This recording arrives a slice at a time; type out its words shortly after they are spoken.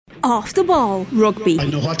Off the Ball Rugby. I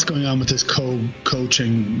know what's going on with this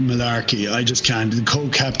co-coaching malarkey. I just can't. The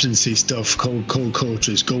co-captaincy stuff,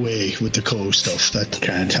 co-coaches, go away with the co-stuff. That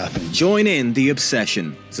can't happen. Join in the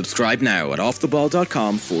obsession. Subscribe now at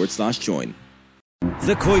offtheball.com/join.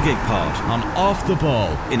 The COYGIG Pod on Off the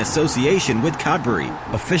Ball, in association with Cadbury,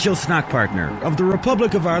 official snack partner of the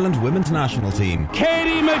Republic of Ireland women's national team.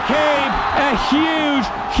 Katie McCabe, a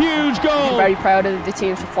huge goal. I'm very proud of the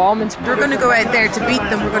team's performance. We're going to go out there to beat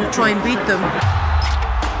them. We're going to try and beat them.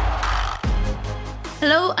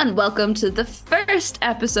 Hello and welcome to the first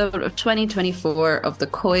episode of 2024 of the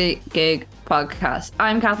COYGIG podcast.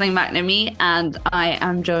 I'm Kathleen McNamee and I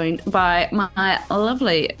am joined by my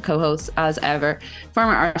lovely co-host as ever,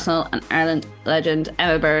 former Arsenal and Ireland legend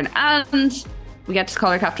Emma Byrne, and we get to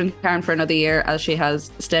call her Captain Karen for another year as she has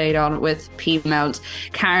stayed on with Piedmont,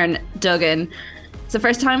 Karen Duggan. It's the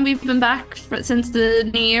first time we've been back since the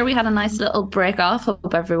new year. We had a nice little break off.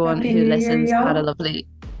 Hope everyone who listens had a lovely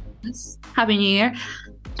Happy New Year.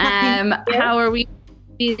 How are we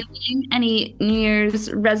feeling? Any New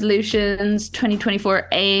Year's resolutions, 2024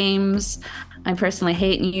 aims? I personally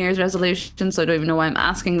hate New Year's resolutions, so I don't even know why I'm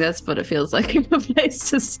asking this, but it feels like a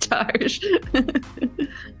place to start.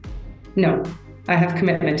 No, I have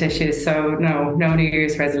commitment issues, so no New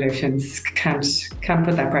Year's resolutions. Can't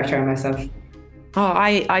put that pressure on myself. Oh,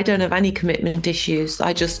 I don't have any commitment issues.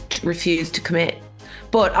 I just refuse to commit.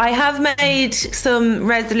 But I have made some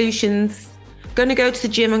resolutions. Going to go to the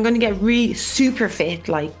gym. I'm going to get really super fit,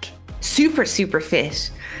 like super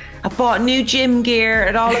fit. I bought new gym gear.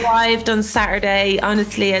 It all arrived on Saturday.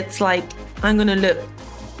 Honestly, it's like I'm going to look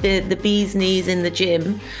the bee's knees in the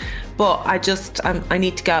gym. But I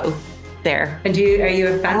need to go there. And are you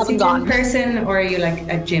a fancy gym person, or are you like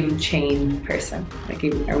a gym chain person? Like,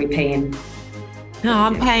 are we paying? No,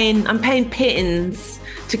 I'm paying pittance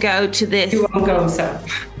to go to this. You won't go, so.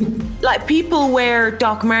 Like, people wear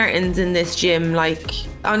Doc Martens in this gym. Like,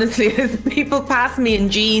 honestly, people pass me in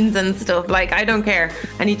jeans and stuff. Like, I don't care.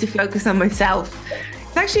 I need to focus on myself.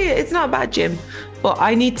 It's not a bad gym, but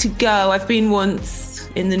I need to go. I've been once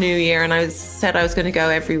in the new year and I said I was going to go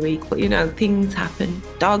every week, but things happen.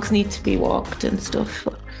 Dogs need to be walked and stuff.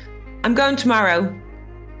 I'm going tomorrow.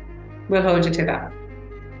 We'll hold you to that.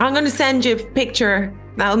 I'm going to send you a picture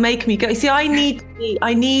that'll make me go. See, I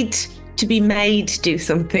need to be made to do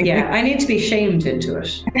something. Yeah, I need to be shamed into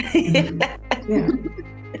it. Yeah.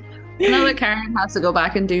 Now that Karen has to go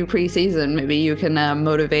back and do pre-season, maybe you can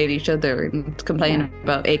motivate each other and complain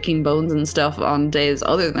about aching bones and stuff on days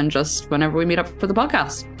other than just whenever we meet up for the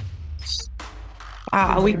podcast.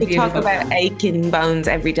 We could talk about aching bones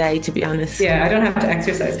every day, to be honest. Yeah, I don't have to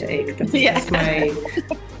exercise to ache.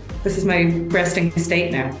 This is my resting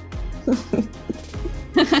state now.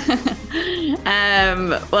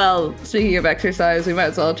 Well, speaking of exercise, we might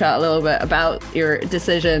as well chat a little bit about your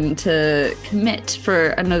decision to commit for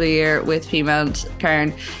another year with Piedmont.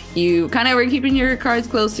 Karen, you kind of were keeping your cards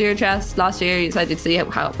close to your chest last year. You decided to see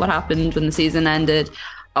what happened when the season ended.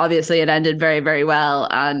 Obviously, it ended very, very well,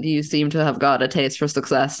 and you seem to have got a taste for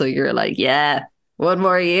success. So you're like, yeah, one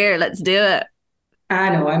more year, let's do it. I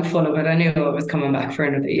know, I'm full of it. I knew I was coming back for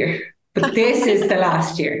another year. But this is the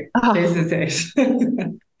last year. Oh. This is it.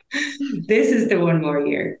 This is the one more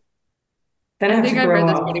year. Then I think I've read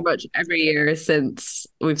this pretty much every year since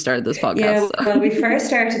we've started this podcast. Yeah, well, we first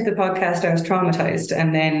started the podcast, I was traumatized,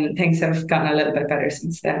 and then things have gotten a little bit better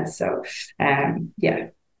since then. So,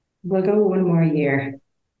 we'll go one more year.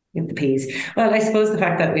 With the P's. Well, I suppose the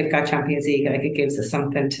fact that we've got Champions League, like, it gives us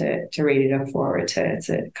something to really look forward to. It's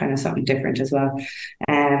a kind of something different as well.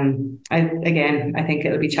 I think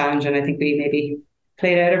it'll be challenging. I think we maybe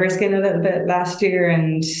played out of our skin a little bit last year,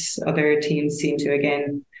 and other teams seem to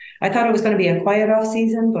again. I thought it was going to be a quiet off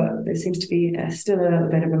season, but there seems to be still a little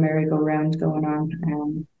bit of a merry-go-round going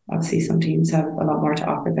on. Obviously, some teams have a lot more to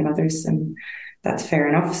offer than others, and that's fair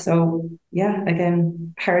enough. So, yeah,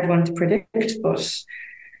 again, hard one to predict, but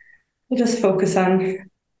we'll just focus on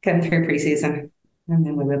getting through pre-season, and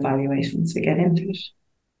then we'll evaluate once we get into it.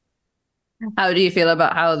 How do you feel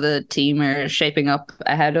about how the team are shaping up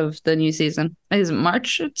ahead of the new season? Is it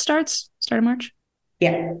March it starts? Start of March?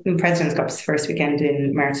 Yeah, the President's Cup's first weekend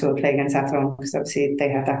in March, so we'll play against Athlone because obviously they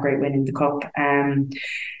have that great win in the Cup.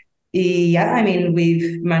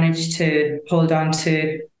 We've managed to hold on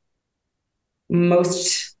to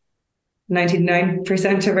most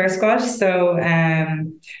 99% of our squad. So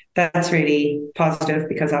that's really positive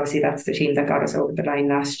because obviously that's the team that got us over the line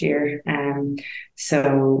last year.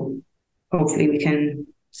 So hopefully we can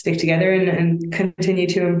stick together and continue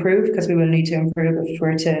to improve, because we will need to improve if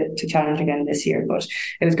we're to challenge again this year. But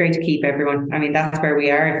it was great to keep everyone. I mean, that's where we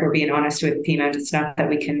are. If we're being honest with Peamount, it's not that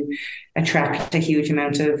we can attract a huge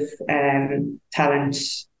amount of talent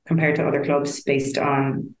compared to other clubs based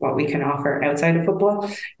on what we can offer outside of football.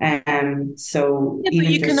 So yeah,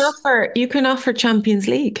 but you can offer Champions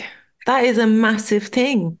League. That is a massive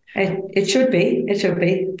thing. It should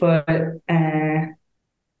be, but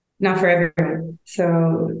not for everyone.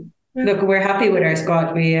 So look, we're happy with our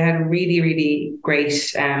squad. We had a really, really great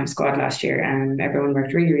squad last year, and everyone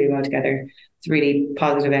worked really, really well together. It's really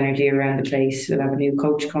positive energy around the place. We'll have a new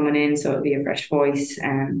coach coming in, so it'll be a fresh voice.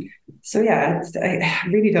 So yeah, I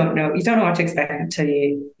really don't know. You don't know what to expect until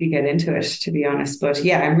you get into it, to be honest. But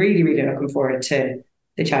yeah, I'm really, really looking forward to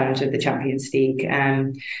the challenge of the Champions League.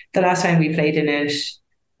 The last time we played in it,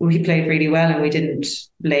 we played really well, and we didn't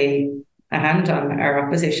lay a hand on our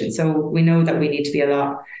opposition. So we know that we need to be a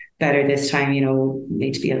lot better this time. We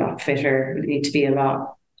need to be a lot fitter. We need to be a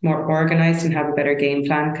lot more organised and have a better game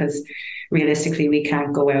plan, because realistically we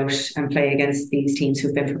can't go out and play against these teams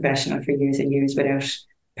who've been professional for years and years without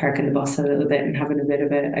parking the bus a little bit and having a bit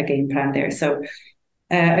of a game plan there. So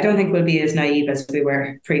I don't think we'll be as naive as we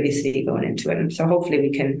were previously going into it. And so hopefully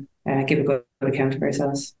we can give a good account of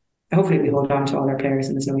ourselves. Hopefully we hold on to all our players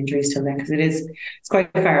and there's no injuries till then, because it's quite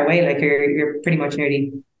far away. Like you're pretty much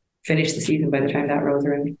nearly finished the season by the time that rolls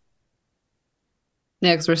around.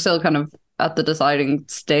 Yeah, because we're still kind of at the deciding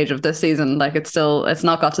stage of this season. Like it's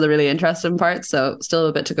not got to the really interesting part, so still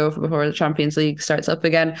a bit to go before the Champions League starts up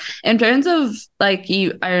again. In terms of I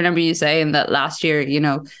remember you saying that last year,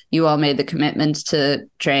 you all made the commitment to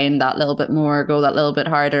train that little bit more, go that little bit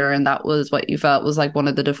harder, and that was what you felt was like one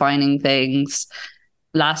of the defining things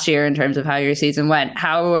last year in terms of how your season went.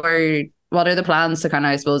 What are the plans to kind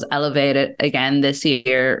of, I suppose, elevate it again this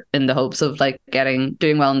year in the hopes of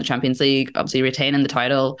doing well in the Champions League, obviously retaining the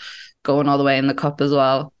title, going all the way in the cup as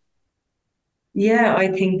well? Yeah,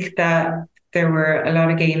 I think that there were a lot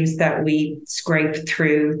of games that we scraped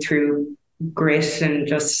through grit, and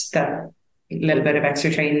just that little bit of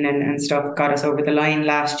extra training and stuff got us over the line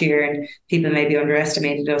last year, and people maybe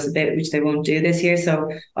underestimated us a bit, which they won't do this year. So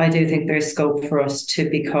I do think there's scope for us to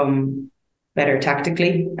become better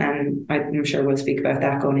tactically, and I'm sure we'll speak about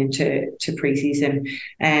that going into pre-season.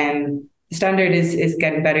 The standard is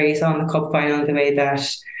getting better. You saw in the cup final the way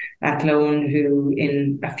that Athlone, who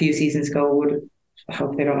in a few seasons ago I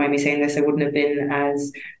hope they don't mind me saying this, they wouldn't have been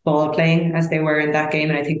as ball playing as they were in that game,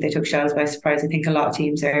 and I think they took Shells by surprise. I think a lot of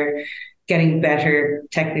teams are getting better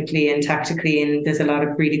technically and tactically, and there's a lot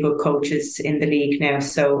of really good coaches in the league now,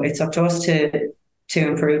 so it's up to us to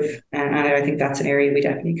improve, and I think that's an area we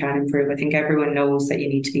definitely can improve. I think everyone knows that you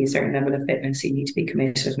need to be a certain level of fitness, you need to be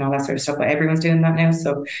committed and all that sort of stuff, but everyone's doing that now,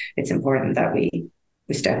 so it's important that we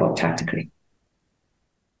step up tactically.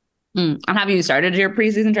 And have you started your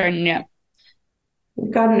pre-season training yet? We've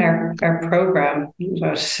gotten our program,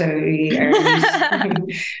 but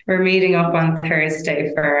we're meeting up on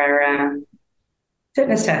Thursday for our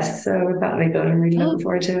fitness test, so that'll be good. I'm really looking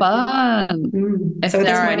forward to it. Fun. So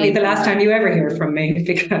this might be the last time you ever hear from me,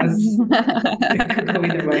 because it could go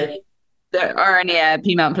either way. There are any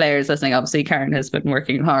Peamount players listening? Obviously, Karen has been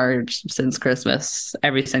working hard since Christmas,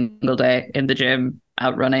 every single day in the gym,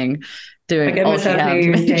 out running, doing all she can.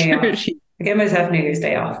 I gave myself New Year's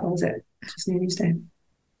Day off. What was it? Just New Year's Day.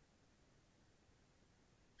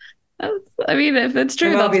 I mean, if it's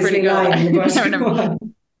true, that's pretty good.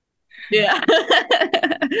 Yeah.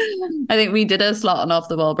 I think we did a slot on Off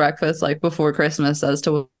the Ball breakfast before Christmas as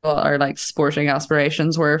to what our sporting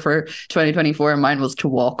aspirations were for 2024, and mine was to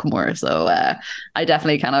walk more. So I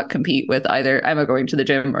definitely cannot compete with either Emma going to the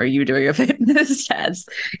gym or you doing a fitness test.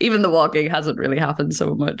 Even the walking hasn't really happened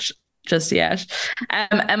so much just yet.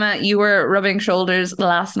 Emma, you were rubbing shoulders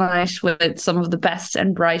last night with some of the best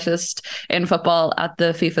and brightest in football at the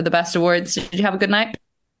FIFA The Best Awards. Did you have a good night?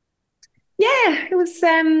 Yeah, it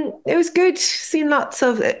was good. Seeing lots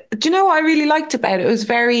of. Do you know what I really liked about it? It was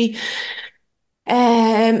very.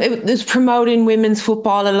 It was promoting women's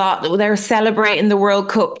football a lot. They were celebrating the World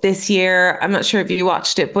Cup this year. I'm not sure if you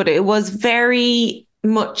watched it, but it was very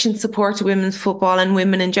much in support of women's football and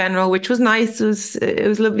women in general, which was nice. It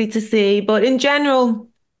was lovely to see. But in general,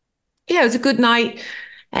 yeah, it was a good night.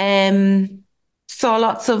 Saw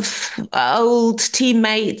lots of old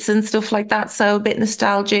teammates and stuff like that, so a bit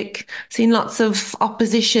nostalgic. Seen lots of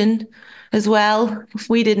opposition as well.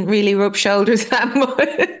 We didn't really rub shoulders that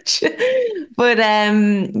much. But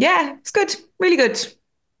yeah, it's good. Really good.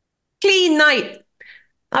 Clean night.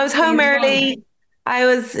 I was home early. I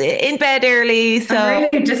was in bed early, so I'm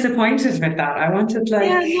really disappointed with that. I wanted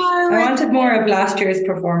I wanted more of last year's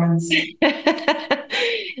performance.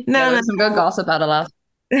 No, Some good gossip out of last.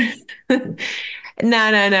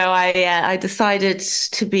 No. I decided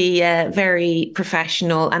to be very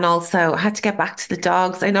professional, and also I had to get back to the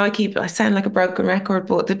dogs. I know I sound like a broken record,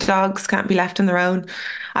 but the dogs can't be left on their own.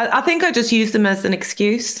 I think I just use them as an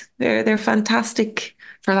excuse. They're fantastic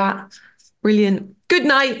for that. Brilliant. Good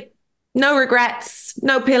night. No regrets.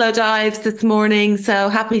 No pillow dives this morning. So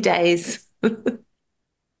happy days.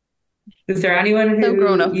 Is there anyone So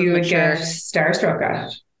grown up who you and would get mature. starstruck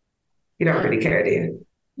at? You don't really care, do you?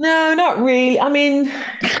 No, not really. I mean,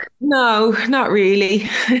 no, not really.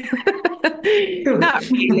 Cool. Not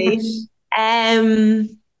really. I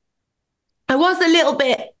was a little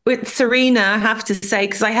bit with Serena, I have to say,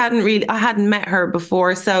 because I hadn't met her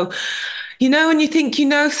before. So, when you think you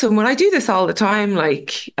know someone, I do this all the time,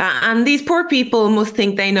 like, and these poor people must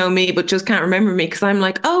think they know me, but just can't remember me because I'm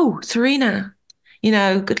like, oh, Serena,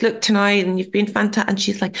 good luck tonight, and you've been fantastic. And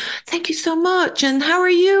she's like, thank you so much, and how are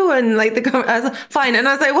you? And like I was like, fine. And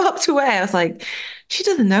as I walked away, I was like, she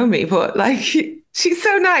doesn't know me, but like, she's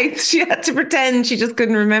so nice. She had to pretend she just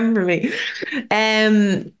couldn't remember me.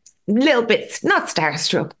 Little bit not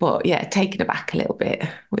starstruck, but yeah, taken aback a little bit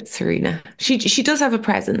with Serena. She does have a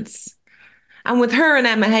presence, and with her and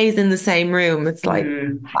Emma Hayes in the same room, it's like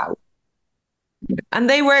wow. And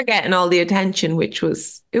they were getting all the attention, which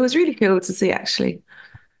was really cool to see, actually.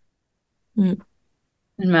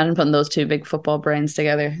 Imagine putting those two big football brains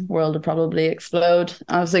together. The world would probably explode.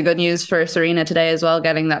 Obviously, good news for Serena today as well,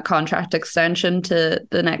 getting that contract extension to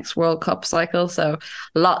the next World Cup cycle. So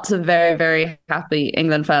lots of very, very happy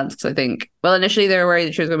England fans, because I think, well, initially they were worried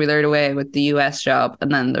that she was going to be lured away with the US job,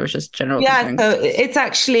 and then there was just general concern. So it's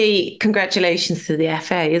actually congratulations to the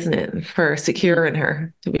FA, isn't it, for securing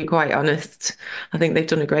her, to be quite honest. I think they've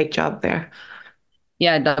done a great job there.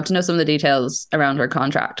 Yeah, I'd love to know some of the details around her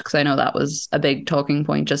contract, because I know that was a big talking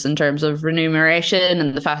point just in terms of remuneration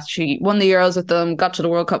and the fact she won the Euros with them, got to the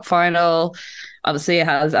World Cup final. Obviously,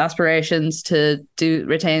 has aspirations to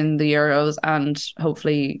retain the Euros and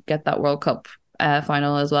hopefully get that World Cup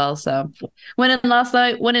final as well. So winning last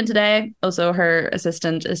night, winning today. Also, her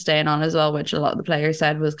assistant is staying on as well, which a lot of the players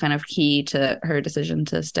said was kind of key to her decision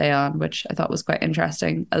to stay on, which I thought was quite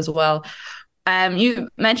interesting as well. You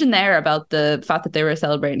mentioned there about the fact that they were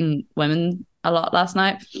celebrating women a lot last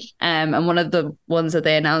night. And one of the ones that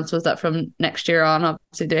they announced was that from next year on,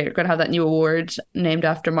 obviously they're going to have that new award named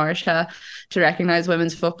after Marsha to recognise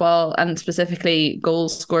women's football, and specifically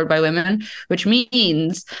goals scored by women, which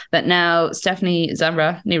means that now Stephanie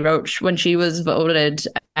Zambrani-Roche, when she was voted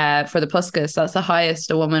for the Puskas, that's the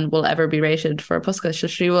highest a woman will ever be rated for a Puskas. So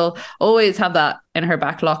she will always have that in her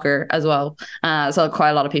back locker as well. So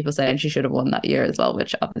quite a lot of people saying she should have won that year as well,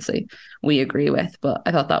 which obviously we agree with, but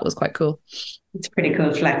I thought that was quite cool. It's a pretty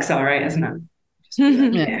cool flex, all right, isn't it?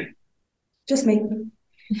 Yeah. Just me.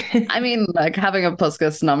 I mean, like, having a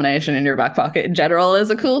Puskas nomination in your back pocket in general is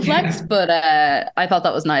a cool flex, but I thought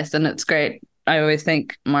that was nice, and it's great. I always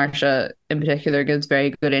think Marsha in particular gives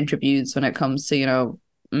very good interviews when it comes to,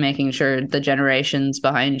 making sure the generations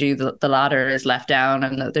behind you, the ladder is left down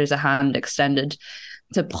and that there's a hand extended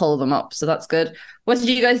to pull them up. So that's good. What did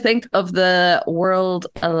you guys think of the World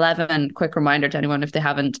 11? Quick reminder to anyone if they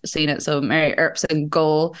haven't seen it. So Mary Earps in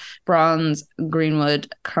goal, bronze, Greenwood,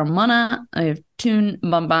 Carmona. I have Toon,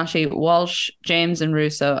 Bombashi, Walsh, James and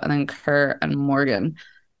Russo, and then Kerr and Morgan.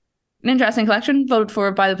 An interesting collection voted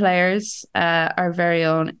for by the players. Our very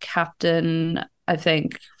own captain, I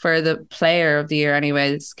think, for the player of the year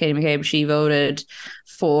anyways, Katie McCabe, she voted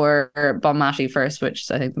for Bonmati first,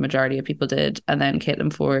 which I think the majority of people did, and then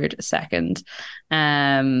Caitlin Ford second.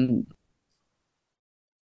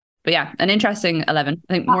 But yeah, an interesting 11.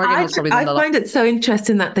 I think Morgan was probably the I find it so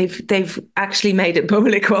interesting that they've actually made it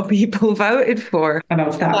public what people voted for. I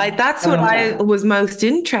love that. Like, that's what I was most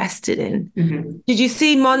interested in. Mm-hmm. Did you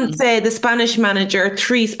see Montse, the Spanish manager,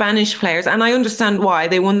 3 Spanish players? And I understand why.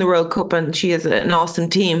 They won the World Cup and she is an awesome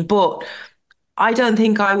team. But I don't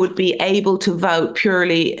think I would be able to vote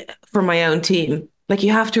purely for my own team. Like,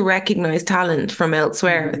 you have to recognize talent from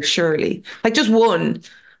elsewhere, surely. Like, just one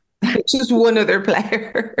other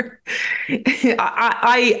player.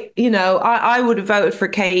 I would have voted for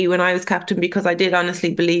Kay when I was captain because I did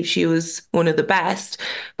honestly believe she was one of the best.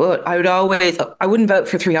 But I wouldn't vote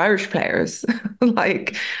for 3 Irish players.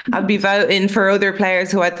 Like, I'd be voting for other players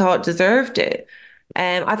who I thought deserved it.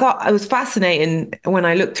 I thought it was fascinating when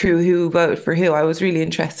I looked through who voted for who. I was really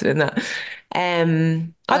interested in that.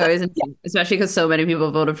 Especially because so many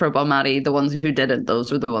people voted for Bonmati. The ones who didn't,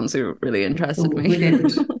 those were the ones who really interested me. Who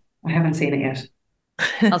didn't? I haven't seen it yet.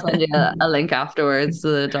 I'll send you a link afterwards to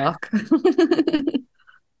the doc.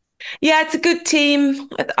 Yeah, it's a good team.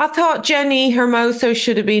 I thought Jenny Hermoso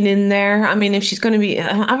should have been in there. I mean, if she's going to be,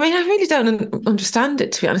 I mean, I really don't understand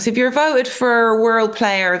it, to be honest. If you're voted for World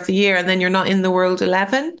Player of the Year and then you're not in the World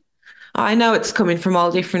 11, I know it's coming from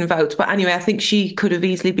all different votes, but anyway, I think she could have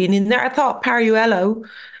easily been in there. I thought Paruello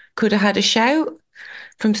could have had a shout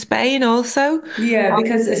from Spain also. Yeah,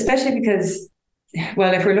 especially because,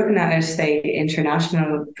 well, if we're looking at it, say,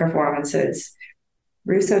 international performances,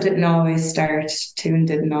 Russo didn't always start, Toon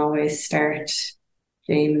didn't always start.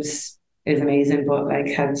 James is amazing, but like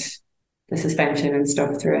had the suspension and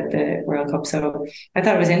stuff throughout the World Cup. So I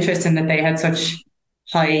thought it was interesting that they had such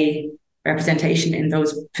high representation in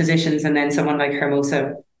those positions, and then someone like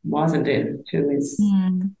Hermosa wasn't in, who is.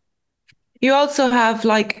 You also have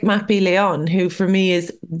like Mappy Leon, who for me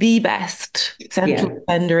is the best central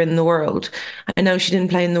defender in the world. I know she didn't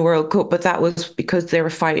play in the World Cup, but that was because they were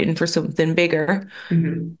fighting for something bigger.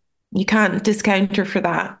 Mm-hmm. You can't discount her for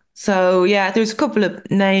that. So yeah, there's a couple of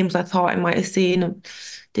names I thought I might have seen,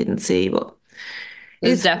 didn't see, but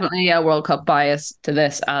there's definitely a World Cup bias to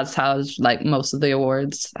this, as has like most of the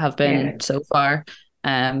awards have been so far.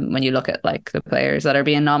 When you look at like the players that are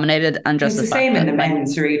being nominated, and just it's the same in the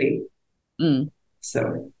men's, really.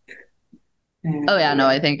 So,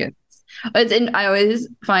 I think I always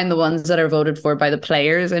find the ones that are voted for by the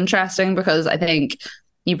players interesting, because I think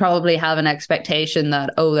you probably have an expectation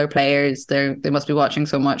that, they're players, they must be watching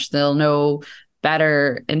so much, they'll know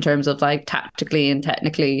better in terms of like tactically and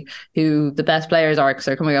technically who the best players are because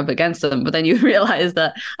they're coming up against them. But then you realize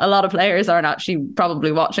that a lot of players aren't actually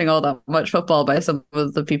probably watching all that much football by some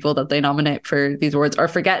of the people that they nominate for these awards, or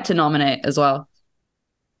forget to nominate as well.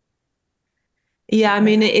 Yeah, I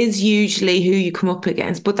mean, it is usually who you come up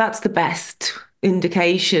against, but that's the best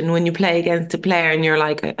indication when you play against a player and you're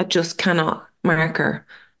like, I just cannot mark her,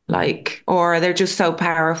 like, or they're just so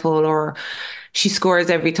powerful, or she scores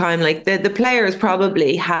every time. Like the players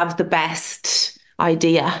probably have the best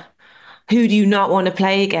idea. Who do you not want to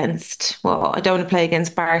play against? Well, I don't want to play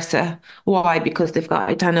against Barca. Why? Because they've got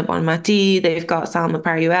Aitana Bonmati, they've got Salma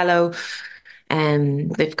Paruello,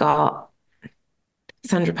 and they've got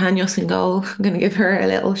Sandra Panos in goal. I'm going to give her a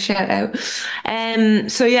little shout out.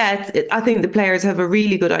 So yeah, I think the players have a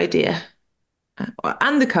really good idea,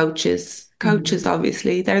 and the coaches. Coaches,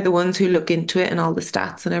 obviously, they're the ones who look into it and all the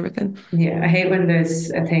stats and everything. Yeah, I hate when there's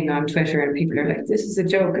a thing on Twitter and people are like, "This is a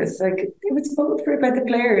joke." It's like, it was voted for by the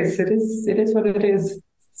players. It is what it is.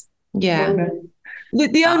 Yeah.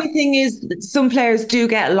 The only thing is that some players do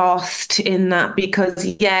get lost in that, because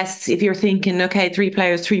yes, if you're thinking, okay, three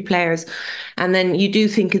players, and then you do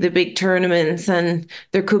think of the big tournaments and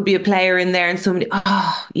there could be a player in there and somebody,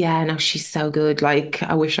 no, she's so good. Like,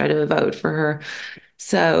 I wish I'd have voted for her.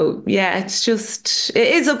 So yeah, it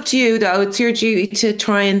is up to you though. It's your duty to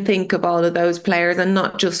try and think of all of those players and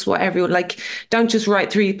not just what everyone, like, don't just write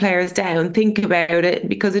three players down. Think about it,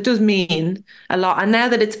 because it does mean a lot. And now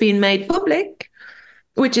that it's been made public,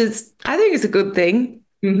 which is, I think, is a good thing.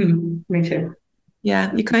 Mm-hmm. Me too.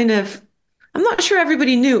 Yeah, I'm not sure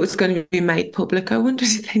everybody knew it was going to be made public. I wonder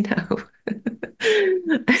if they know.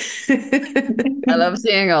 I love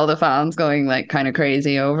seeing all the fans going like kind of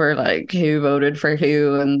crazy over like who voted for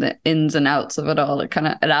who and the ins and outs of it all. It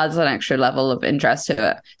adds an extra level of interest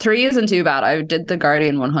to it. 3 isn't too bad. I did the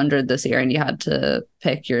Guardian 100 this year, and you had to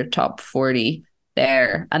pick your top 40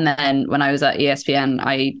 there. And then when I was at ESPN,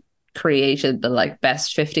 I created the like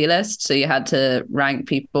best 50 list, so you had to rank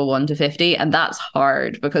people 1 to 50, and that's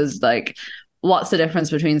hard because like, what's the difference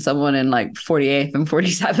between someone in like 48th and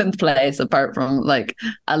 47th place apart from like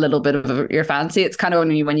a little bit of your fancy? It's kind of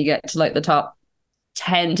only when you get to like the top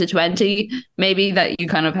 10 to 20 maybe that you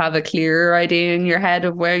kind of have a clearer idea in your head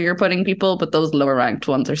of where you're putting people, but those lower ranked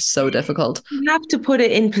ones are so difficult. You have to put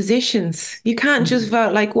it in positions. You can't just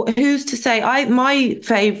vote like, who's to say?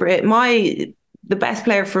 The best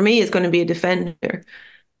player for me is going to be a defender,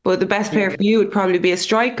 but the best player for you would probably be a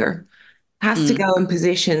striker. Has to go in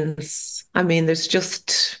positions. I mean, there's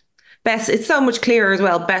just best. It's so much clearer as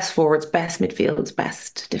well. Best forwards, best midfields,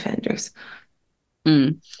 best defenders.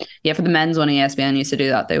 Yeah, for the men's one, ESPN used to do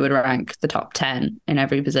that. They would rank the top 10 in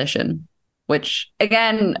every position, which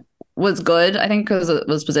again was good, I think, because it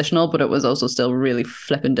was positional, but it was also still really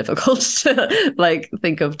flipping difficult to like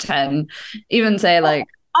think of 10. Even say like,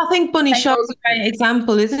 I think Bunny Shaw's a great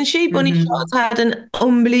example, isn't she? Bunny Shaw's had an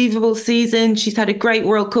unbelievable season. She's had a great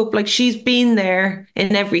World Cup. Like, she's been there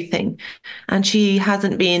in everything, and she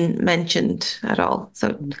hasn't been mentioned at all.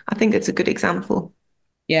 So I think it's a good example.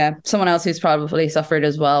 Yeah, someone else who's probably suffered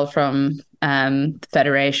as well from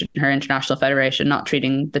federation, her international federation, not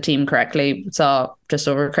treating the team correctly. Saw just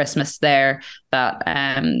over Christmas there that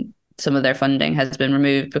some of their funding has been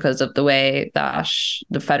removed because of the way that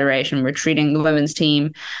the federation were treating the women's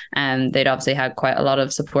team. And they'd obviously had quite a lot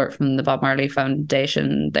of support from the Bob Marley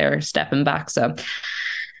Foundation. They're stepping back. So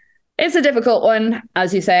it's a difficult one,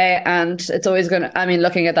 as you say. And it's always going to, I mean,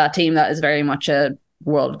 looking at that team, that is very much a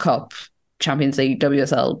World Cup, Champions League,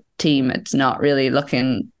 WSL team. It's not really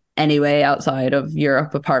looking any way outside of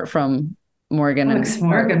Europe apart from Morgan.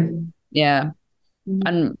 Morgan. Yeah.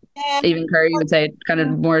 And even Curry would say kind of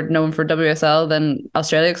more known for WSL than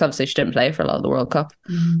Australia, because obviously she didn't play for a lot of the World Cup.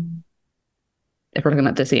 If we're looking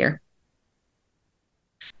at this year.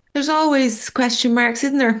 There's always question marks,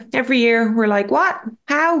 isn't there? Every year we're like, what?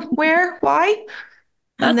 How? Where? Why?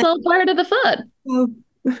 That's all part of the fun.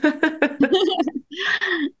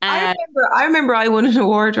 I remember I won an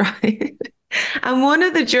award, right? And one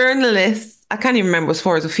of the journalists, I can't even remember what it was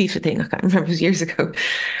for, it was a FIFA thing, I can't remember, it was years ago.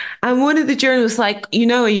 And one of the journalists was like, you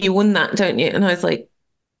know, you won that, don't you? And I was like,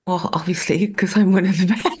 well, obviously, because I'm one of the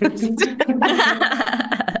best.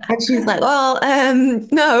 And she's like, well,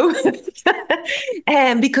 no,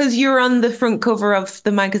 because you're on the front cover of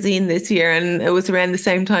the magazine this year, and it was around the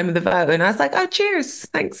same time of the vote. And I was like, oh, cheers.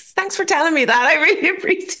 Thanks for telling me that. I really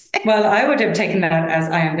appreciate it. Well, I would have taken that as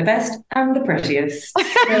I am the best and the prettiest.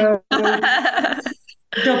 So,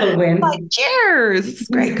 double win. Like, cheers.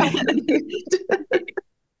 Great compliment.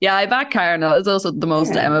 Yeah, I back Karen. It's also the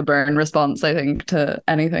most Emma Byrne response, I think, to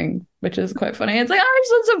anything, which is quite funny. It's like, oh, I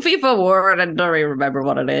just won some FIFA award and I don't even remember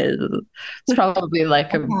what it is. It's probably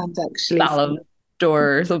like a Ballon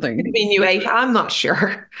d'Or or something. It'd be new UEFA. I'm not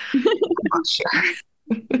sure.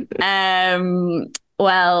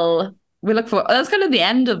 Well, we look for that's kind of the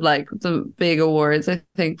end of like the big awards, I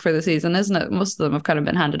think, for the season, isn't it? Most of them have kind of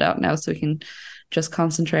been handed out now, so we can just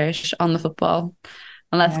concentrate on the football.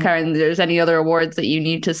 Unless, Karen, there's any other awards that you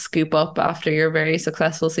need to scoop up after your very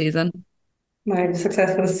successful season. My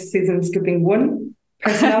successful season scooping one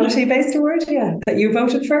personality-based award, that you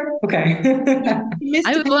voted for. Okay.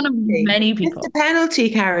 I was one of many people. You missed a penalty,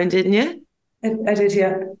 Karen, didn't you? I did,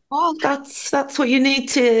 yeah. Oh, that's what you need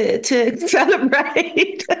to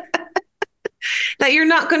celebrate. That you're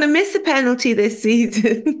not going to miss a penalty this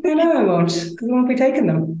season. No, I won't, because I won't be taking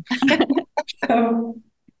them. So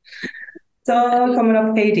it's all coming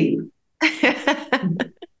up KD.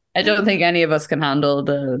 I don't think any of us can handle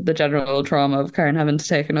the general trauma of Karen having to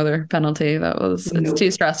take another penalty. It's too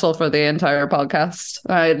stressful for the entire podcast.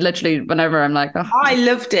 I literally, whenever I'm like, I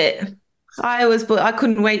loved it. I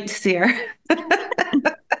couldn't wait to see her.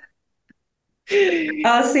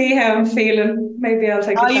 I'll see how I'm feeling. Maybe I'll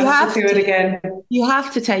take a chance to do it again. You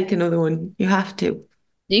have to take another one. You have to.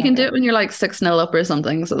 You can do it when you're like 6-0 up or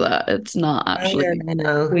something, so that it's not actually. I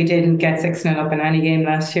know. We didn't get 6-0 up in any game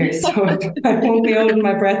last year, so I won't be holding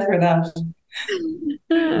my breath for that.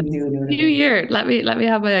 New year. Let me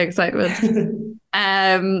have my excitement.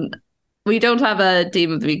 We don't have a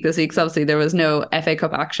team of the week this week, because obviously there was no FA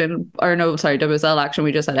Cup action, WSL action.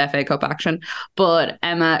 We just had FA Cup action. But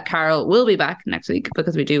Emma Carroll will be back next week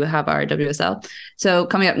because we do have our WSL. So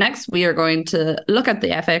coming up next, we are going to look at the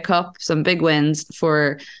FA Cup, some big wins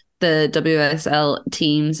for the WSL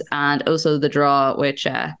teams, and also the draw, which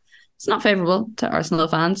is not favourable to Arsenal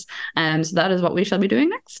fans. So that is what we shall be doing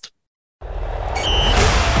next.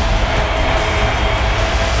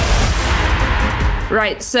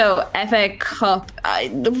 Right, so FA Cup. I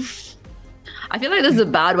feel like this is a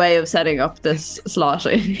bad way of setting up this slot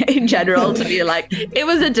in general, to be like, it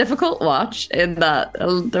was a difficult watch in that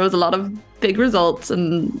there was a lot of big results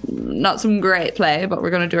and not some great play, but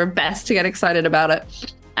we're going to do our best to get excited about it.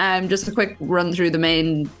 Just a quick run through the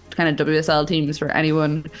main kind of WSL teams for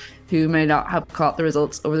anyone who may not have caught the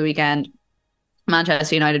results over the weekend.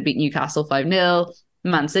 Manchester United beat Newcastle 5-0.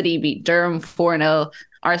 Man City beat Durham 4-0.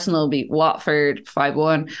 Arsenal beat Watford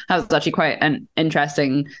 5-1. That was actually quite an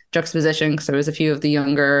interesting juxtaposition, because there was a few of the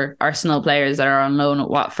younger Arsenal players that are on loan at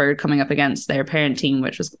Watford coming up against their parent team,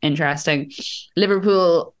 which was interesting.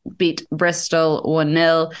 Liverpool beat Bristol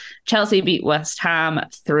 1-0. Chelsea beat West Ham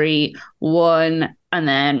 3-1. And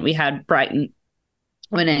then we had Brighton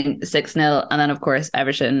winning 6-0. And then, of course,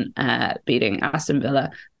 Everton beating Aston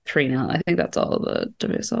Villa 3-0. I think that's all the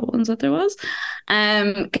WSL ones that there was.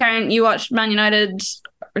 Karen, you watched Man United,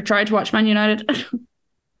 or tried to watch Man United?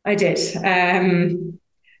 I did.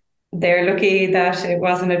 They're lucky that it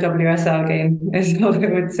wasn't a WSL game, is all I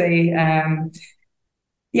would say.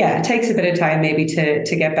 Yeah, it takes a bit of time maybe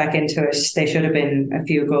to get back into it. They should have been a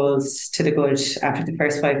few goals to the good after the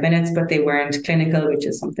first 5 minutes, but they weren't clinical, which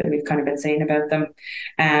is something we've kind of been saying about them.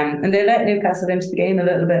 And they let Newcastle into the game a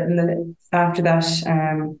little bit after that,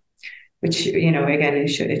 which, again,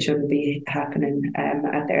 it shouldn't be happening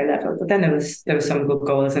at their level. But then there was some good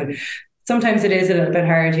goals, and sometimes it is a little bit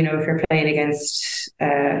hard, if you're playing against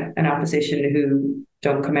an opposition who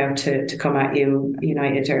don't come out to come at you.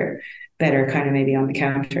 United are better kind of maybe on the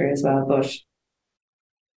counter as well, but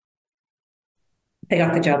they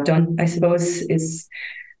got the job done, I suppose, is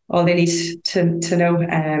all they need to know.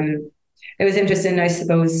 It was interesting, I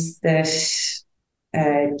suppose, that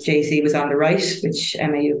JC was on the right, which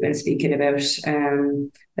Emma, you've been speaking about.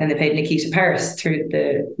 Then they played Nikita Paris through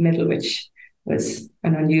the middle, which was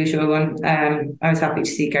an unusual one. I was happy to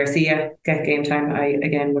see Garcia get game time. I,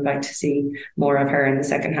 again, would like to see more of her in the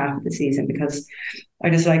second half of the season, because I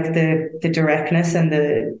just like the directness and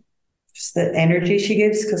the energy she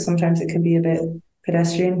gives, because sometimes it can be a bit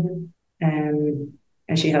pedestrian. And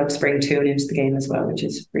she helps bring tune into the game as well, which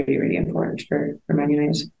is really, really important for Man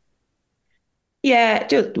United. Yeah,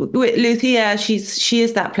 with Luthia, she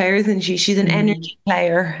is that player, isn't she? She's an energy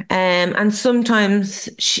player, and sometimes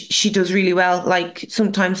she does really well. Like,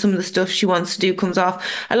 sometimes some of the stuff she wants to do comes off.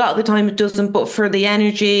 A lot of the time it doesn't, but for the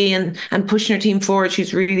energy and pushing her team forward,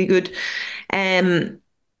 she's really good.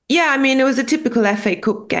 Yeah, I mean, it was a typical FA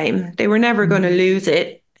Cup game. They were never going to lose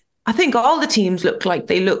it. I think all the teams looked like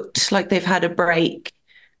they've had a break.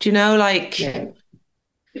 Do you know, like? Yeah.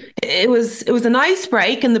 It was a nice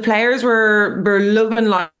break, and the players were loving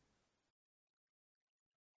life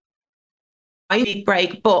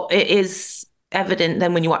break, but it is evident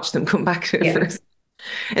then when you watch them come back to it first.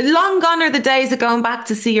 Long gone are the days of going back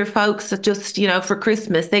to see your folks that just, for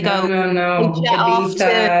Christmas. They go they jet off to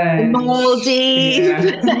the Maldives.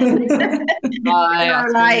 Yeah.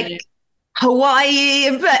 Or like Hawaii.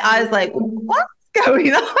 I was like, what's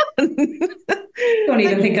going on? Don't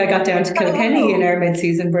even think I got down to Kilkenny in our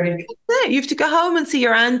mid-season break. You have to go home and see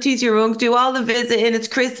your aunties, your uncle, do all the visiting. It's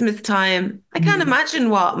Christmas time. I can't imagine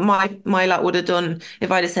what my lot would have done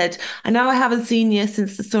if I'd have said, I know I haven't seen you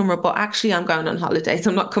since the summer, but actually I'm going on holiday, so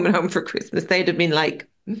I'm not coming home for Christmas. They'd have been like,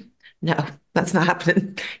 no, that's not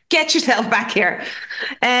happening. Get yourself back here.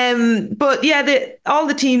 But yeah, all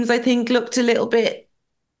the teams, I think, looked a little bit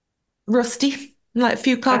rusty, like a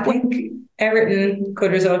few cobwebs. I think Everton,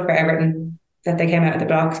 good result for Everton, that they came out of the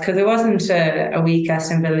blocks, because it wasn't a weak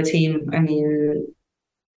Aston Villa team. I mean,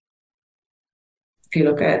 if you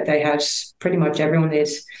look at, they had pretty much everyone. They had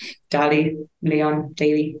Daly, Leon,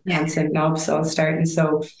 Daly, and St. Nobs all starting.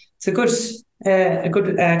 So it's a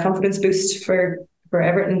good confidence boost for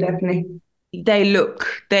Everton, definitely. They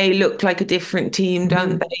look like a different team,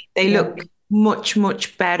 don't they? They look much,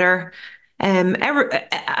 much better.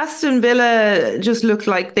 Aston Villa just looked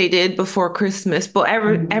like they did before Christmas, but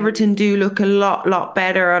Everton do look a lot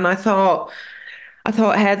better. And I thought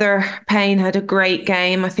Heather Payne had a great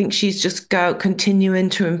game. I think she's just continuing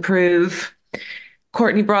to improve.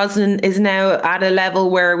 Courtney Brosnan is now at a level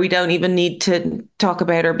where we don't even need to talk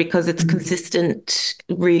about her, because it's consistent,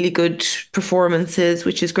 really good performances,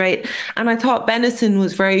 which is great. And I thought Benison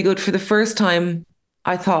was very good for the first time.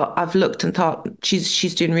 I've looked and thought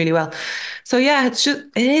she's doing really well. So yeah,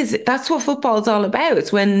 that's what football's all about.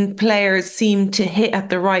 It's when players seem to hit at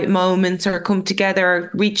the right moments or come together,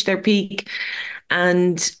 reach their peak.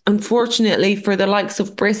 And unfortunately for the likes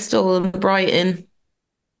of Bristol and Brighton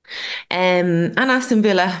and Aston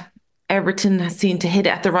Villa, Everton has seemed to hit it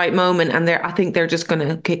at the right moment, and I think they're just going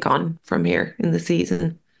to kick on from here in the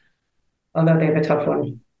season. Although they have a tough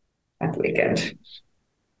one at the weekend.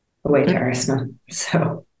 Away to Arsenal.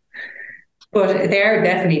 So, but they're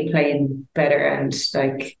definitely playing better, and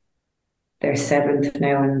like, they're 7th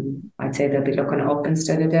now, and I'd say they'll be looking up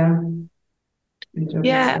instead of down.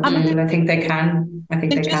 Yeah, I think they can. I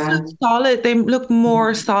think they can. Look solid. They look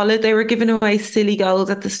more solid. They were giving away silly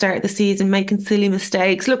goals at the start of the season, making silly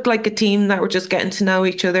mistakes. Looked like a team that were just getting to know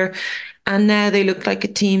each other. And now they look like a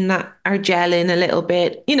team that are gelling a little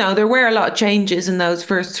bit. There were a lot of changes in those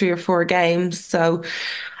first 3 or 4 games. So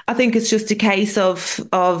I think it's just a case of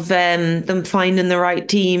them finding the right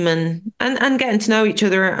team and getting to know each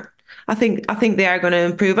other. I think they are going to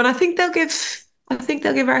improve, and I think they'll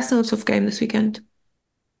give Arsenal a tough game this weekend.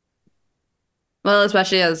 Well,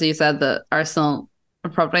 especially as you said, that Arsenal are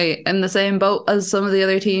probably in the same boat as some of the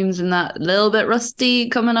other teams, in that little bit rusty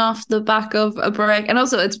coming off the back of a break. And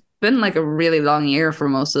also, it's been like a really long year for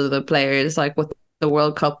most of the players. Like with the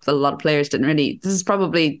World Cup, a lot of players didn't really. This is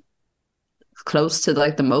probably close to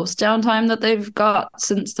like the most downtime that they've got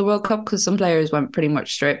since the World Cup, because some players went pretty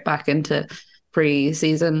much straight back into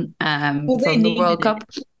pre-season Well, they from the needed World it. Cup.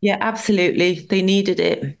 Yeah, absolutely. They needed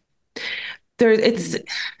it.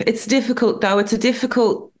 It's difficult though. It's a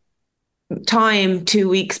difficult time, 2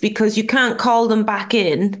 weeks, because you can't call them back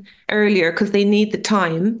in earlier because they need the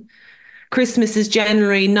time. Christmas is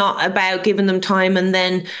generally not about giving them time and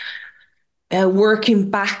then working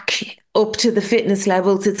back up to the fitness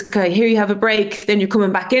levels. It's okay, here you have a break, then you're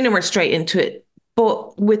coming back in and we're straight into it.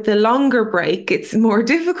 But with the longer break, it's more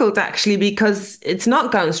difficult actually because it's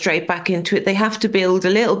not going straight back into it. They have to build a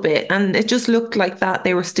little bit. And it just looked like that.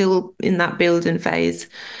 They were still in that building phase.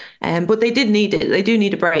 But they did need it. They do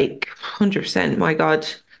need a break. 100%. My God,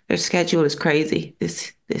 their schedule is crazy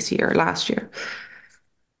this year, last year.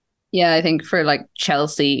 Yeah, I think for like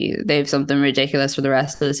Chelsea, they have something ridiculous for the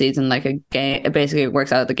rest of the season. Like a game, it basically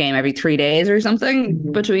works out the game every 3 days or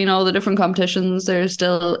something between all the different competitions they're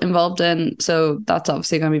still involved in. So that's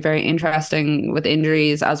obviously going to be very interesting with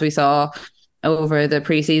injuries. As we saw over the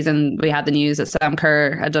preseason, we had the news that Sam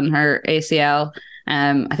Kerr had done her ACL.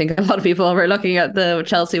 I think a lot of people were looking at the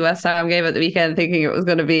Chelsea West Ham game at the weekend thinking it was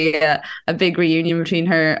going to be a big reunion between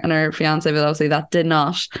her and her fiance, but obviously that did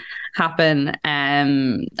not happen. I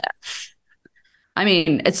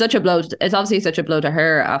mean, it's such a blow. It's obviously such a blow to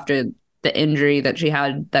her after the injury that she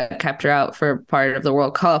had that kept her out for part of the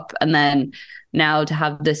World Cup, and then now to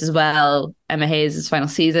have this as well. Emma Hayes' final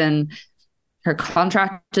season, her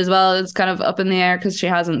contract as well is kind of up in the air because she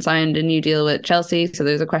hasn't signed a new deal with Chelsea, so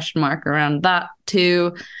there's a question mark around that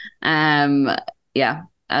too. Disappointing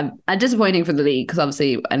for the league because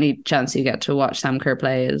obviously any chance you get to watch Sam Kerr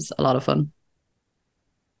play is a lot of fun.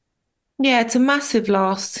 Yeah, it's a massive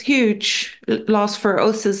loss, huge loss for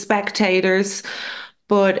us as spectators.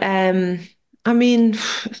 But I mean,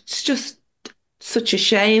 it's just such a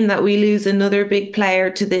shame that we lose another big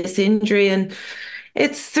player to this injury. And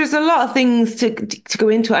there's a lot of things to go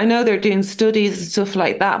into. I know they're doing studies and stuff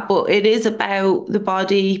like that, but it is about the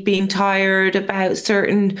body being tired, about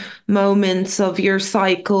certain moments of your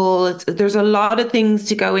cycle. There's a lot of things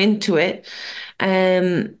to go into it.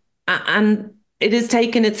 And it is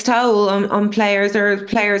taking its toll on players. There are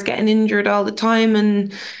players getting injured all the time,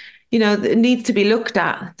 and it needs to be looked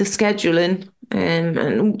at, the scheduling.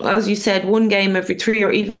 And as you said, one game every 3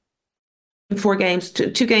 or even 4 games, 2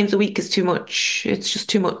 games a week is too much. It's just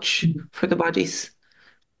too much for the bodies.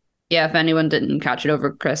 Yeah, if anyone didn't catch it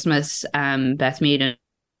over Christmas, Beth Mead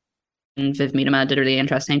and Viv Miedema did a really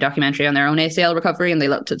interesting documentary on their own ACL recovery, and they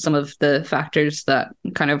looked at some of the factors that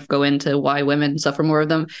kind of go into why women suffer more of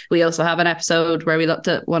them. We also have an episode where we looked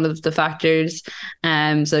at one of the factors,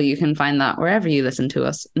 so you can find that wherever you listen to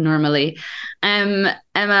us normally.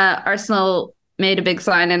 Emma, Arsenal made a big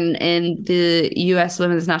signing in the US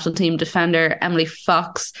women's national team defender Emily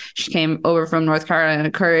Fox. She came over from North Carolina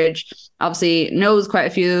Courage. Obviously knows quite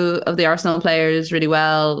a few of the Arsenal players really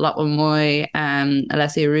well, Lotwa Moy,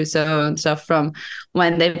 Alessia Russo and stuff from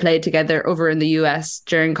when they played together over in the US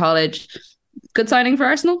during college. Good signing for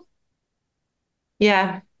Arsenal?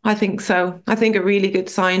 Yeah, I think so. I think a really good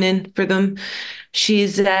signing for them.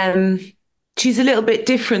 She's a little bit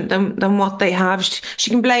different than what they have.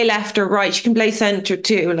 She can play left or right. She can play centre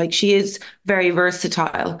too. Like, she is very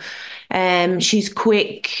versatile. She's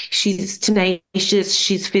quick. She's tenacious.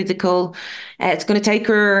 She's physical. It's going to take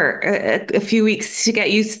her a few weeks to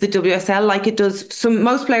get used to the WSL, like it does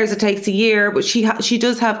most players. It takes a year, but she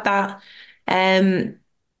does have that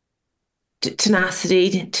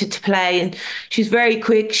tenacity to play, and she's very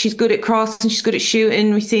quick. She's good at crossing, she's good at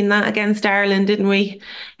shooting. We've seen that against Ireland, didn't we?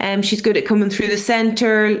 She's good at coming through the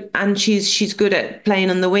centre, and she's good at playing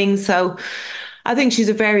on the wing. So I think she's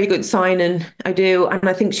a very good signing. I do, and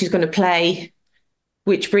I think she's going to play,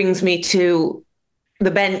 which brings me to the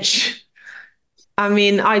bench. I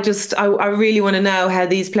mean, I really want to know how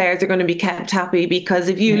these players are going to be kept happy, because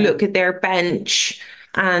if you look at their bench,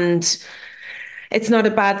 and it's not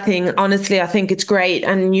a bad thing. Honestly, I think it's great.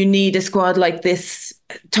 And you need a squad like this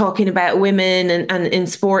talking about women and in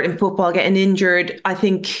sport and football getting injured. I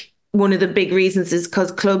think one of the big reasons is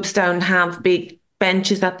because clubs don't have big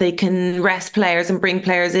benches that they can rest players and bring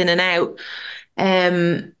players in and out.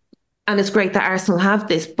 And it's great that Arsenal have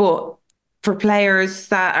this. But for players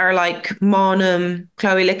that are like Monum,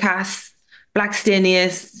 Chloe Lacasse,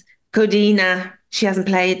 Blackstenius, Codina, she hasn't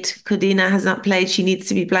played. Codina has not played. She needs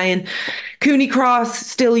to be playing. Cooney Cross,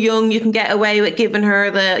 still young. You can get away with giving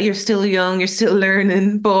her you're still young, you're still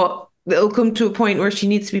learning, but it'll come to a point where she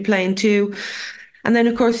needs to be playing too. And then,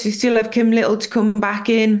 of course, you still have Kim Little to come back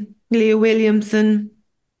in, Leah Williamson.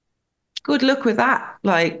 Good luck with that.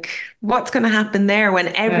 Like, what's going to happen there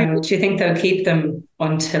when everybody... Do you think they'll keep them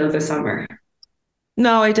until the summer?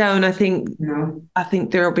 No, I don't. No. I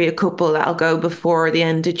think there'll be a couple that'll go before the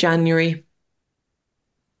end of January.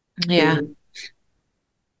 Yeah. Cool.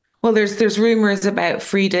 Well, there's rumors about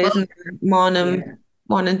Frida's and Yeah.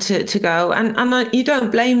 wanting to go, and you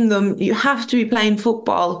don't blame them. You have to be playing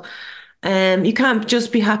football. You can't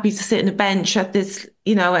just be happy to sit in a bench at this,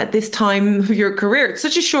 at this time of your career. It's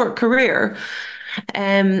such a short career.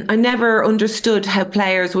 I never understood how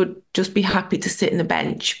players would just be happy to sit in a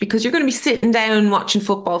bench because you're going to be sitting down watching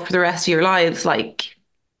football for the rest of your lives. Like,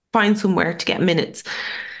 find somewhere to get minutes.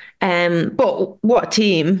 But what a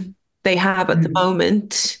team they have at the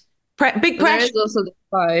moment. Big But there pressure. is also the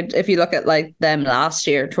side, if you look at like them last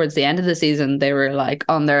year, towards the end of the season, they were like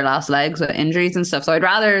on their last legs with injuries and stuff. So I'd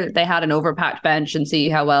rather they had an overpacked bench and see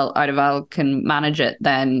how well Eidevall can manage it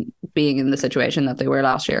than being in the situation that they were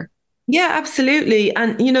last year. Yeah, absolutely.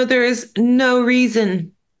 And, there is no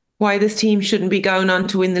reason why this team shouldn't be going on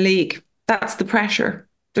to win the league. That's the pressure.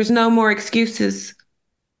 There's no more excuses.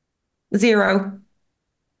 Zero.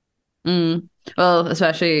 Well,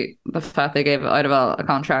 especially the fact they gave Eidevall a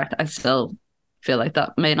contract, I still feel like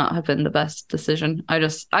that may not have been the best decision. I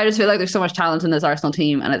just feel like there's so much talent in this Arsenal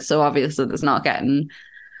team, and it's so obvious that it's not getting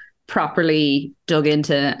properly dug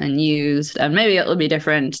into and used. And maybe it'll be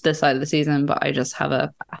different this side of the season, but I just have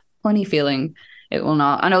a funny feeling it will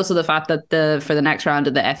not. And also the fact that for the next round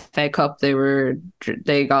of the FA Cup,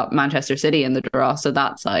 they got Manchester City in the draw, so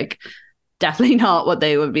that's like definitely not what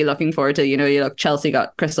they would be looking forward to. You look, Chelsea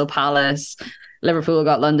got Crystal Palace, Liverpool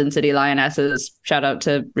got London City Lionesses. Shout out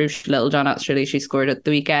to Ruth Littlejohn, actually, she scored at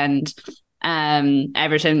the weekend.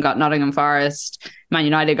 Everton got Nottingham Forest, Man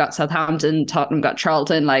United got Southampton, Tottenham got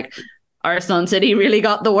Charlton. Like, Arsenal and City really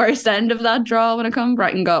got the worst end of that draw when it comes.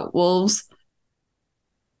 Brighton got Wolves.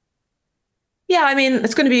 Yeah, I mean,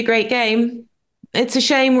 it's going to be a great game. It's a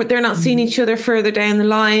shame they're not seeing each other further down the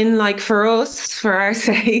line, like for us, for our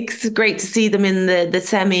sakes. Great to see them in the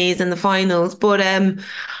semis and the finals. But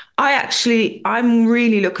I'm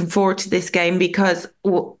really looking forward to this game because,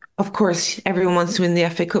 well, of course, everyone wants to win the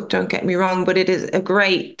FA Cup, don't get me wrong, but it is a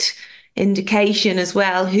great indication as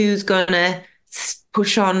well who's going to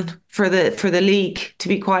push on for the league, to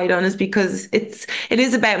be quite honest, because it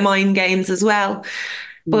is about mind games as well.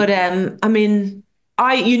 But I mean,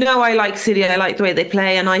 I like City. I like the way they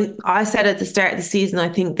play, and I said at the start of the season I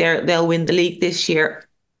think they'll win the league this year.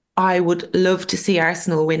 I would love to see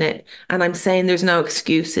Arsenal win it, and I'm saying there's no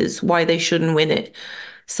excuses why they shouldn't win it.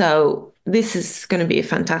 So this is going to be a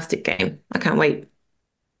fantastic game. I can't wait.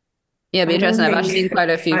 Yeah, it'd be interesting. I've actually seen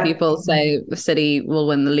quite a few people say City will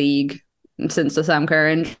win the league since the Sam Kerr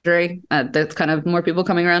injury. There's kind of more people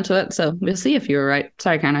coming around to it. So we'll see if you were right.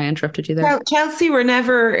 Sorry, Karen, I interrupted you there. Well, Chelsea were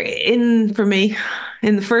never in for me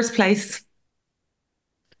in the first place.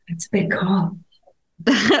 It's a big call.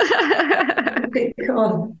 A big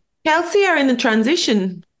call. Chelsea are in the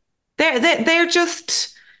transition. They're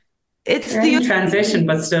just, it's They're in transition,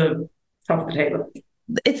 but still top of the table.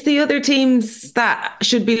 It's the other teams that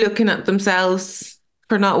should be looking at themselves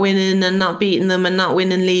for not winning and not beating them and not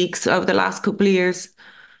winning leagues over the last couple of years.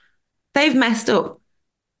 They've messed up.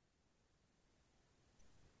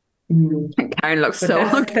 Karen looks But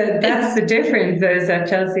so that's the difference, is that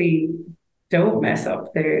Chelsea don't mess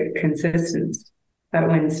up. They're consistent. That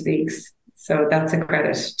win speaks. So that's a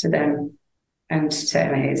credit to them and to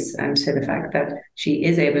Emma Hayes and to the fact that she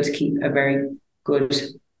is able to keep a very good,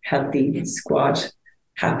 healthy squad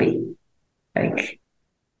happy. Like,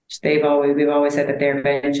 we've always said that their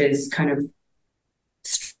bench is kind of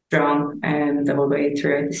strong the whole way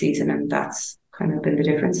throughout the season, and that's kind of been the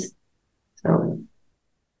difference. So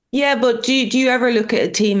yeah, but do you ever look at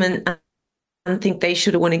a team and think they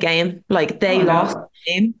should have won a game? Like, they lost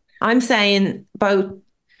the game. I'm saying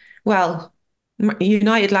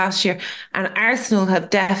United last year and Arsenal have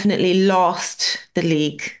definitely lost the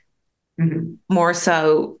league more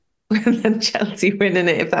so than Chelsea winning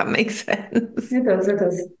it, if that makes sense. It does.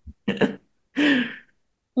 This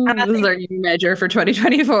is our new measure for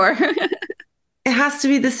 2024. It has to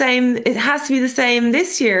be the same. It has to be the same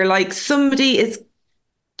this year. Like, somebody is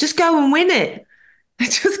just go and win it.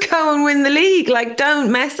 Just go and win the league. Like,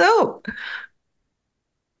 don't mess up.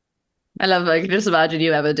 I love, like, just imagine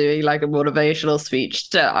you ever doing like a motivational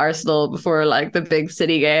speech to Arsenal before like the big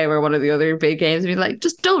City game or one of the other big games, and be like,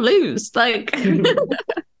 just don't lose. Like,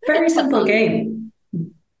 very simple game.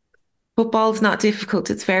 Football's not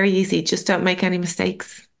difficult. It's very easy. Just don't make any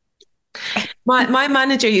mistakes. My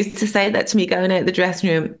manager used to say that to me going out the dressing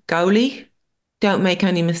room, goalie, don't make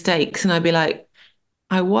any mistakes. And I'd be like,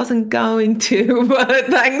 I wasn't going to, but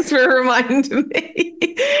thanks for reminding me.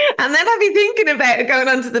 And then I'd be thinking about going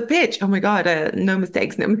onto the pitch. Oh my God, no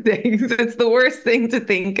mistakes, no mistakes. It's the worst thing to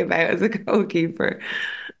think about as a goalkeeper.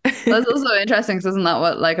 That's also interesting because isn't that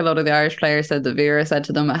what like a lot of the Irish players said that Vera said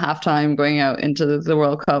to them at halftime going out into the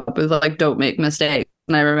World Cup is like, don't make mistakes.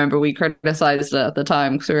 And I remember we criticised it at the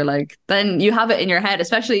time because we were like, then you have it in your head,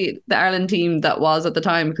 especially the Ireland team that was at the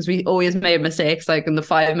time, because we always made mistakes like in the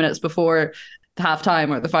 5 minutes before the halftime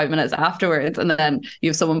or the 5 minutes afterwards. And then you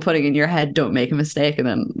have someone putting in your head, don't make a mistake. And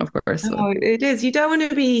then, of course. Oh, it is. You don't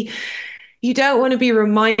want to be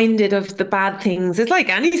reminded of the bad things. It's like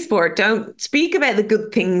any sport. Don't speak about the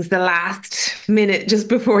good things the last minute just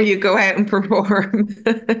before you go out and perform.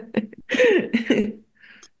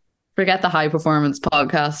 Forget the high performance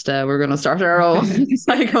podcast. We're going to start our own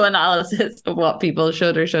psychoanalysis of what people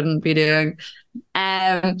should or shouldn't be doing.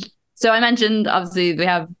 So I mentioned, obviously, we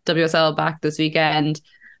have WSL back this weekend.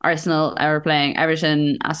 Arsenal are playing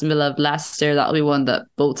Everton, Aston Villa, Leicester. That'll be one that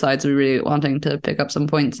both sides will be really wanting to pick up some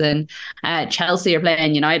points in. Chelsea are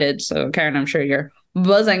playing United. So, Karen, I'm sure you're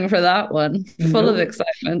buzzing for that one. Full of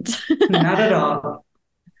excitement. Not at all.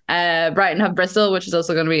 Brighton have Bristol, which is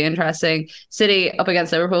also going to be interesting. City up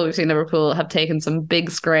against Liverpool. We've seen Liverpool have taken some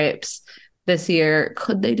big scrapes this year.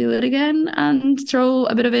 Could they do it again and throw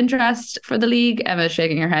a bit of interest for the league? Emma's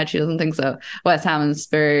shaking her head. She doesn't think so. West Ham and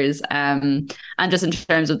Spurs. And just in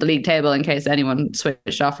terms of the league table, in case anyone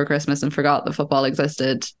switched off for Christmas and forgot that football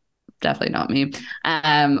existed, definitely not me.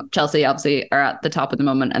 Chelsea obviously are at the top at the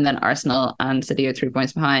moment, and then Arsenal and City are 3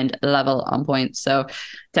 points behind, level on points. So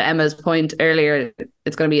to Emma's point earlier,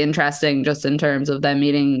 it's going to be interesting just in terms of them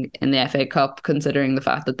meeting in the FA Cup, considering the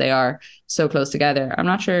fact that they are so close together. I'm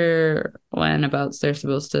not sure when abouts they're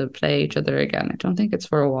supposed to play each other again. I don't think it's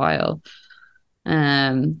for a while.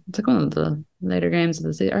 It's like one of the later games of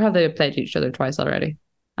the season, or have they played each other twice already?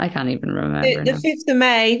 I can't even remember. The 5th of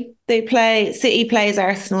May, City plays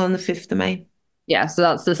Arsenal on the 5th of May. Yeah, so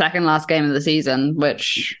that's the second last game of the season,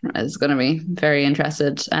 which is going to be very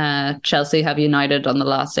interested. Chelsea have United on the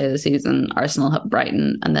last day of the season, Arsenal have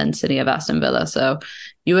Brighton, and then City have Aston Villa. So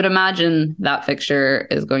you would imagine that fixture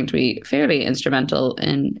is going to be fairly instrumental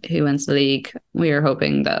in who wins the league. We are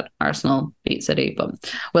hoping that Arsenal beat City, but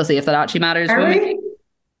we'll see if that actually matters.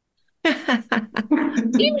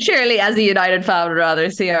 You surely, as a United fan, would rather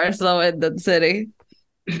see Arsenal win than City.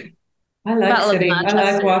 I like City. I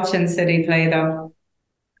like watching City play, though.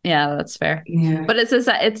 Yeah, that's fair. Yeah, but it's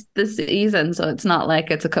the season, so it's not like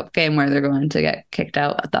it's a cup game where they're going to get kicked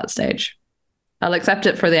out at that stage. I'll accept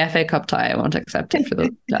it for the FA Cup tie. I won't accept it for the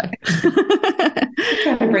tie.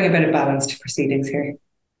 Trying to bring a bit of balance to proceedings here.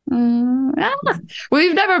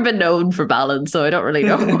 We've never been known for balance, so I don't really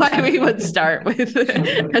know why we would start with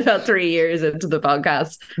about 3 years into the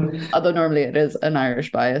podcast. Although normally it is an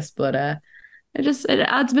Irish bias, but it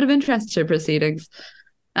adds a bit of interest to proceedings.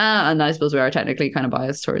 And I suppose we are technically kind of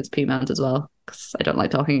biased towards Peamount as well, because I don't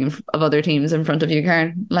like talking of other teams in front of you,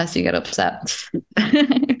 Karen, unless you get upset.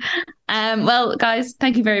 Well, guys,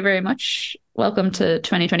 thank you very, very much. Welcome to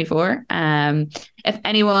 2024. If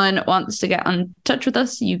anyone wants to get in touch with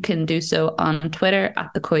us, you can do so on Twitter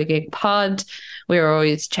at the COYGIG Pod. We're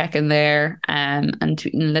always checking there and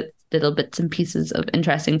tweeting little bits and pieces of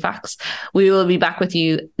interesting facts. We will be back with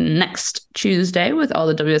you next Tuesday with all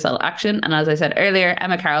the WSL action. And as I said earlier,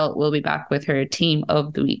 Emma Carroll will be back with her team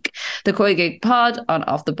of the week. The COYGIG Pod on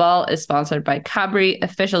Off the Ball is sponsored by Cadbury,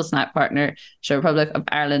 official snack partner to Republic of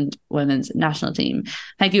Ireland women's national team.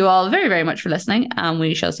 Thank you all very, very much for listening, and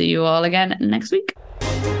we shall see you all again next week.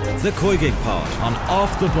 The COYGIG Pod on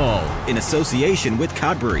Off the Ball, in association with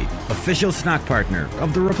Cadbury, official snack partner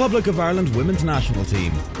of the Republic of Ireland women's national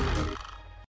team.